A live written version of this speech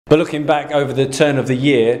But looking back over the turn of the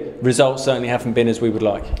year, results certainly haven't been as we would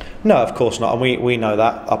like. No, of course not, and we know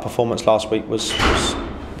that. Our performance last week was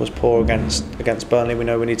poor against Burnley. We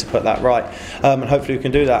know we need to put that right, and hopefully we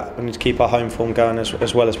can do that. We need to keep our home form going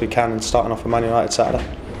as well as we can, and starting off with Man United Saturday.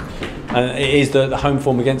 And it is the home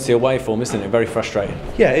form against the away form, isn't it? Very frustrating.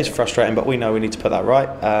 Yeah, it is frustrating, but we know we need to put that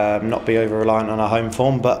right, not be over-reliant on our home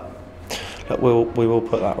form, but look, we will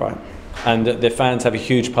put that right. And the fans have a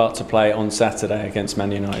huge part to play on Saturday against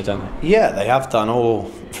Man United, don't they? Yeah, they have done all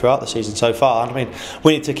throughout the season so far. I mean,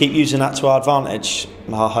 we need to keep using that to our advantage,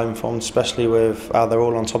 our home form, especially with how they're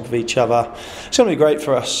all on top of each other. It's going to be great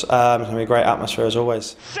for us. It's going to be a great atmosphere as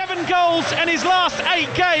always. 7 goals in his last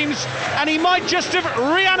 8 games, and he might just have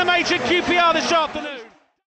reanimated QPR this afternoon.